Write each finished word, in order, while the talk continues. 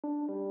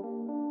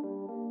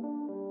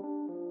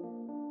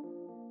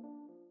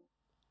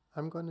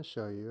I'm going to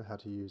show you how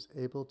to use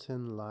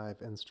Ableton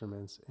Live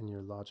instruments in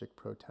your Logic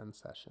Pro 10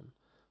 session.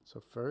 So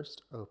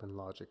first, open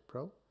Logic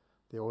Pro.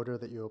 The order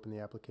that you open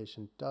the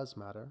application does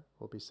matter.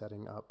 We'll be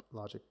setting up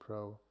Logic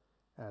Pro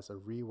as a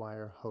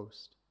ReWire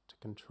host to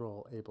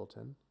control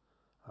Ableton.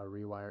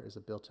 ReWire is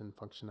a built-in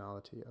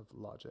functionality of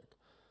Logic.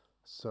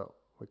 So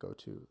we go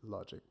to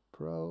Logic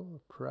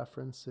Pro,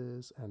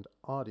 Preferences, and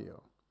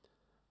Audio.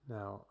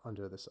 Now,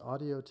 under this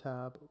Audio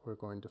tab, we're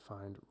going to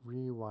find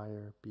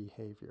ReWire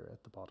Behavior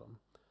at the bottom.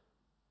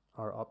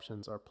 Our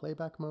options are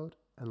playback mode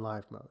and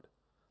live mode.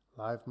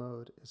 Live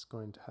mode is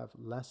going to have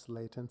less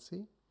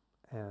latency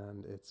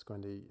and it's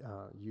going to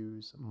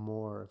use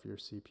more of your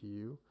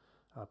CPU.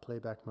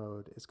 Playback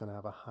mode is going to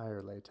have a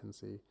higher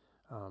latency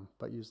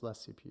but use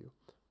less CPU.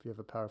 If you have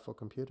a powerful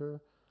computer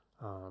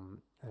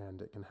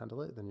and it can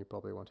handle it, then you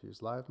probably want to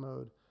use live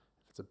mode.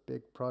 If it's a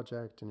big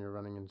project and you're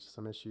running into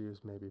some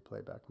issues, maybe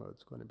playback mode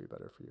is going to be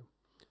better for you.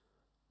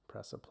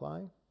 Press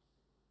apply.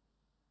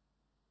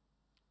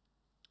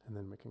 And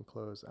then we can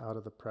close out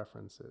of the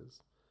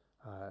preferences.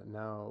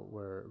 Now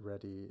we're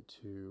ready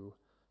to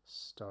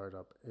start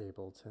up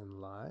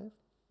Ableton Live.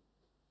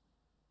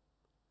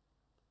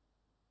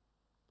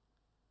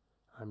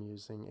 I'm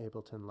using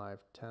Ableton Live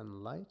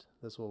 10 Lite.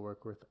 This will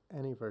work with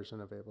any version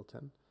of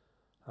Ableton.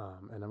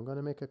 And I'm going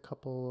to make a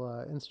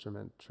couple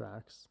instrument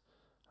tracks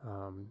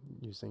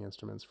using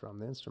instruments from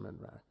the instrument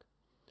rack.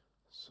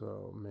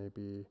 So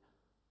maybe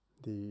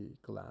the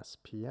glass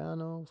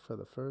piano for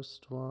the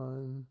first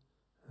one,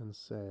 and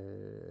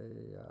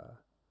say a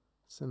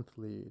synth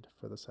lead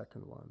for the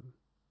second one.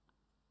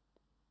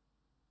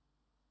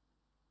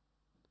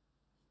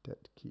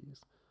 Dead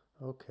keys.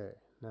 Okay,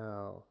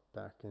 now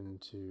back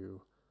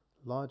into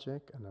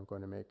Logic, and I'm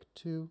going to make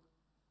 2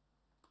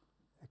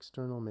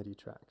 external MIDI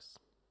tracks.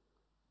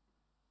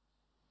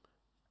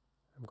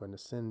 I'm going to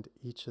send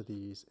each of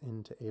these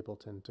into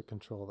Ableton to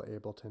control the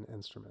Ableton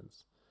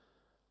instruments.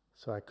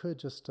 So I could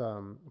just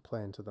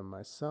play into them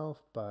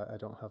myself, but I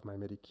don't have my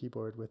MIDI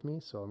keyboard with me,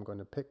 so I'm going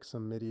to pick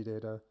some MIDI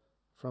data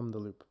from the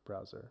loop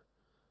browser.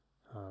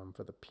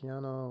 For the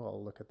piano,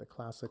 I'll look at the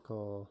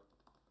classical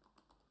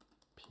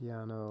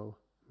piano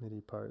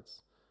MIDI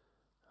parts.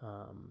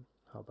 How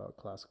about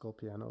classical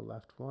piano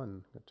left 1? I'm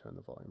going to turn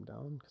the volume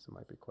down because it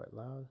might be quite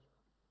loud.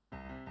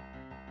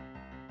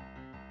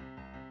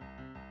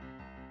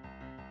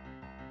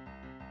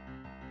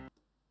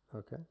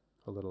 Okay,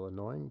 a little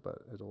annoying, but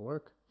it'll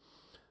work.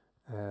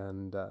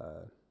 And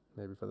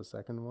maybe for the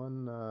second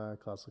one,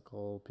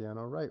 classical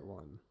piano right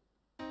 1.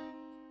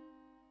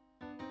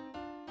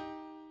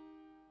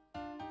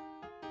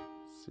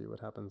 Let's see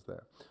what happens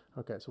there.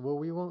 Okay, so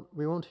we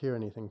won't hear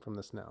anything from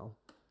this now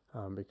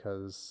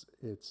because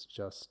it's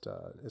just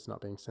it's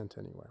not being sent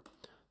anywhere.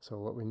 So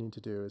what we need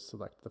to do is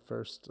select the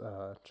first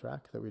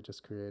track that we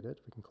just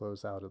created. We can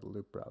close out of the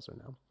loop browser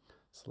now.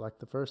 Select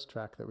the first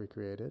track that we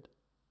created.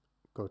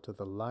 Go to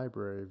the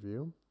library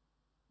view,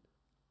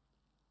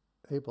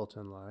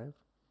 Ableton Live,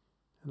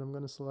 and I'm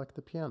going to select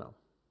the piano.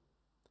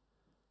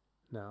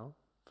 Now,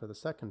 for the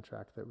second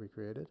track that we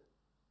created,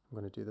 I'm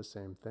going to do the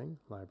same thing,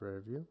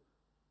 library view,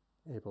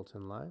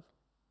 Ableton Live,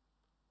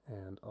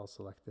 and I'll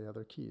select the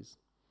other keys.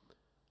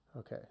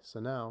 Okay, so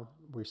now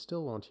we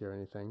still won't hear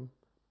anything,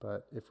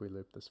 but if we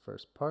loop this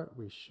first part,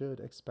 we should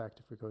expect,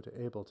 if we go to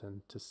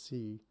Ableton, to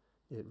see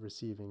it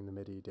receiving the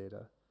MIDI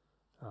data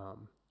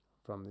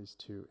from these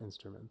 2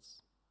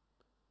 instruments.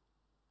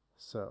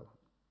 So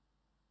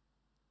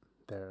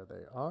there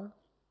they are.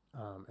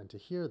 And to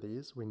hear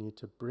these, we need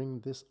to bring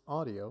this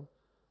audio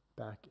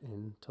back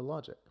into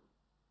Logic.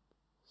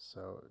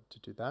 So to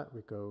do that,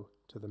 we go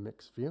to the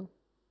mix view.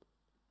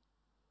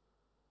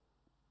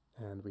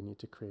 And we need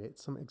to create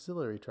some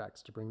auxiliary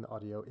tracks to bring the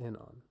audio in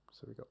on.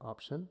 So we go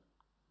Option,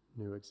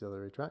 New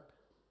Auxiliary Track.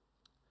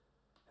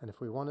 And if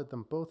we wanted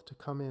them both to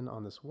come in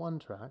on this one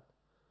track,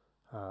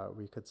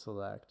 we could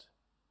select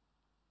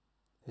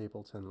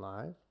Ableton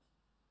Live,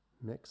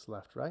 Mix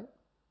Left Right,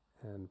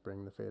 and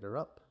bring the fader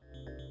up.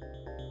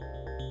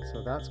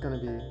 So that's going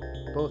to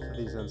be both of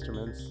these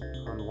instruments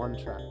on one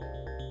track.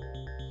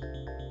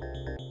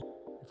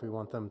 If we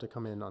want them to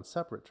come in on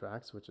separate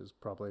tracks, which is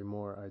probably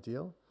more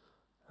ideal,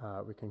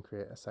 we can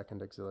create a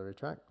second auxiliary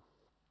track.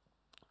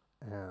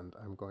 And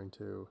I'm going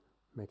to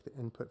make the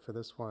input for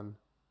this one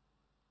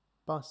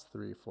bus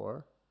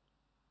 3-4.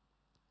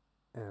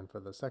 And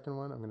for the second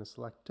one, I'm going to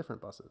select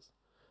different buses.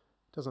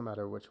 It doesn't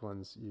matter which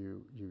ones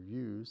you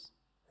use,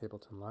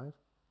 Ableton Live.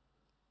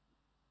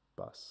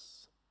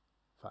 Bus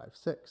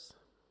 5-6.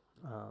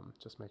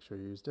 Just make sure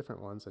you use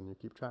different ones and you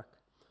keep track.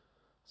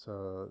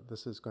 So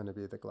this is going to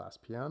be the glass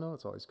piano.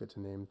 It's always good to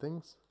name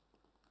things.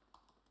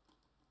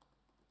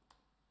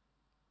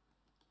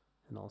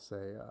 And I'll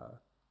say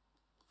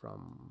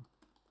from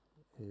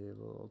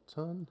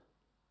Ableton.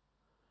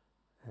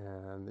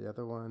 And the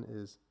other one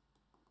is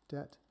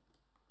Det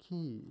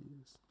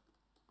keys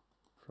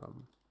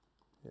from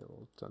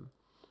Ableton.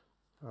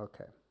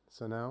 Okay,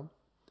 so now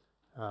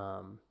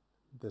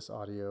this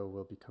audio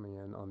will be coming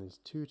in on these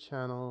 2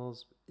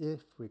 channels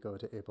if we go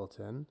to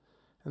Ableton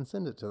and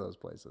send it to those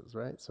places,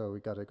 right? So we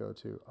got to go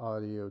to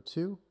Audio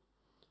 2,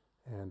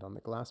 and on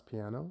the glass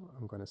piano,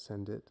 I'm going to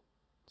send it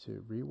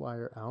to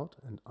ReWire out,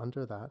 and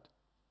under that,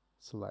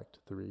 select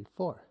 3,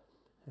 4.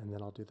 And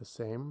then I'll do the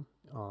same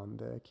on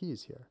the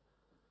keys here.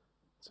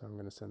 So I'm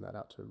going to send that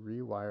out to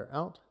ReWire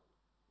out,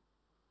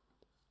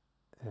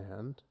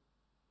 and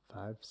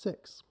 5,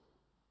 6.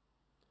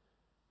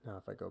 Now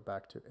if I go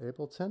back to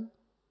Ableton,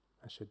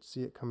 I should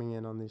see it coming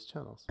in on these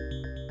channels.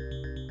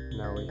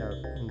 Now we have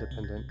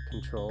independent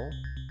control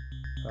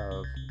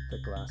of the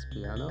glass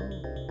piano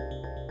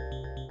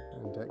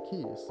and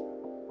keys,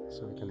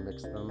 so we can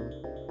mix them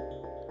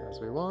as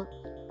we want.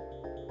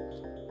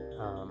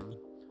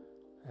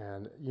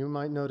 And you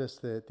might notice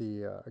that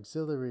the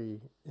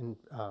auxiliary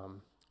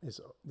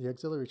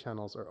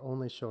channels are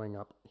only showing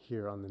up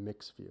here on the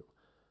mix view.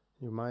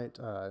 You might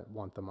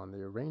want them on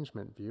the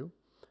arrangement view.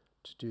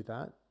 To do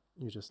that,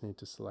 you just need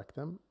to select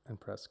them and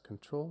press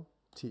Control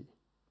T.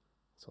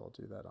 So I'll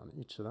do that on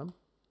each of them.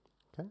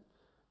 Okay,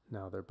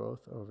 now they're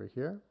both over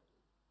here.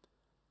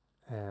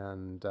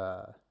 And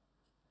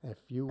if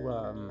you,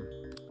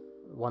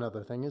 one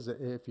other thing is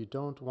that if you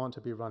don't want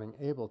to be running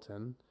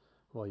Ableton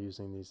while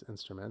using these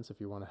instruments, if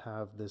you want to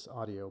have this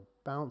audio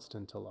bounced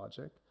into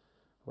Logic,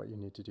 what you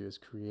need to do is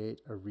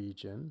create a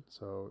region.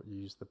 So you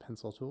use the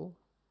pencil tool.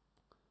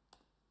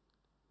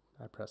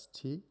 I press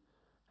T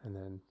and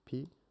then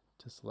P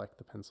to select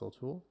the pencil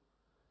tool,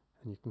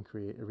 and you can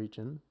create a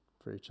region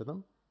for each of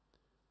them.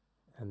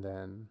 And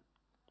then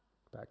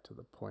back to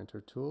the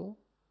pointer tool.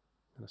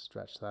 I'm going to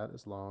stretch that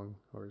as long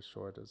or as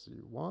short as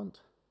you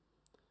want,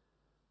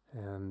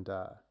 and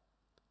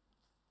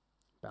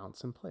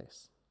bounce in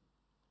place.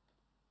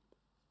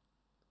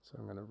 So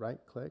I'm going to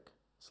right click,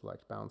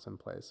 select bounce in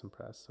place, and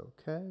press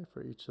OK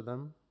for each of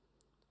them.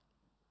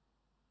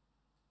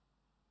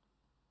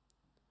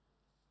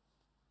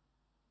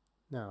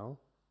 Now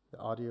the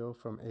audio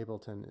from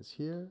Ableton is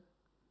here,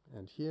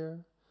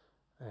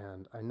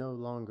 and I no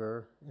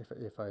longer,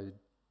 if I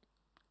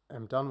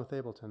am done with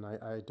Ableton,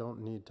 I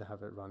don't need to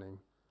have it running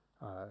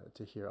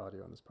to hear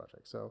audio in this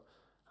project. So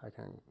I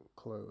can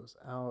close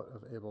out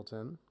of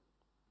Ableton.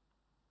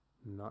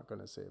 I'm not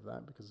going to save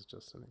that because it's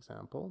just an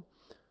example.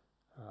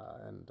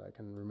 And I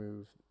can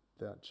remove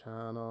that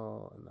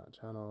channel,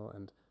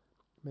 and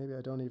maybe I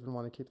don't even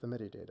want to keep the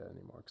MIDI data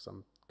anymore because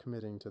I'm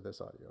committing to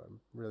this audio. I'm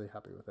really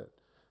happy with it.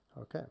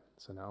 Okay,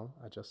 so now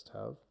I just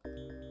have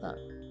that.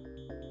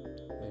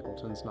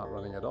 Ableton's not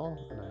running at all,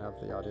 and I have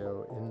the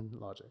audio in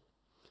Logic.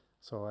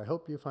 So I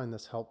hope you find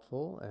this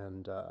helpful,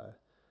 and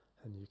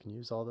you can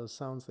use all those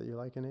sounds that you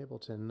like in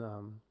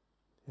Ableton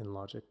in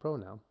Logic Pro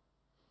now.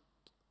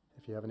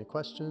 If you have any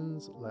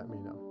questions, let me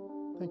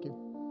know. Thank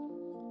you.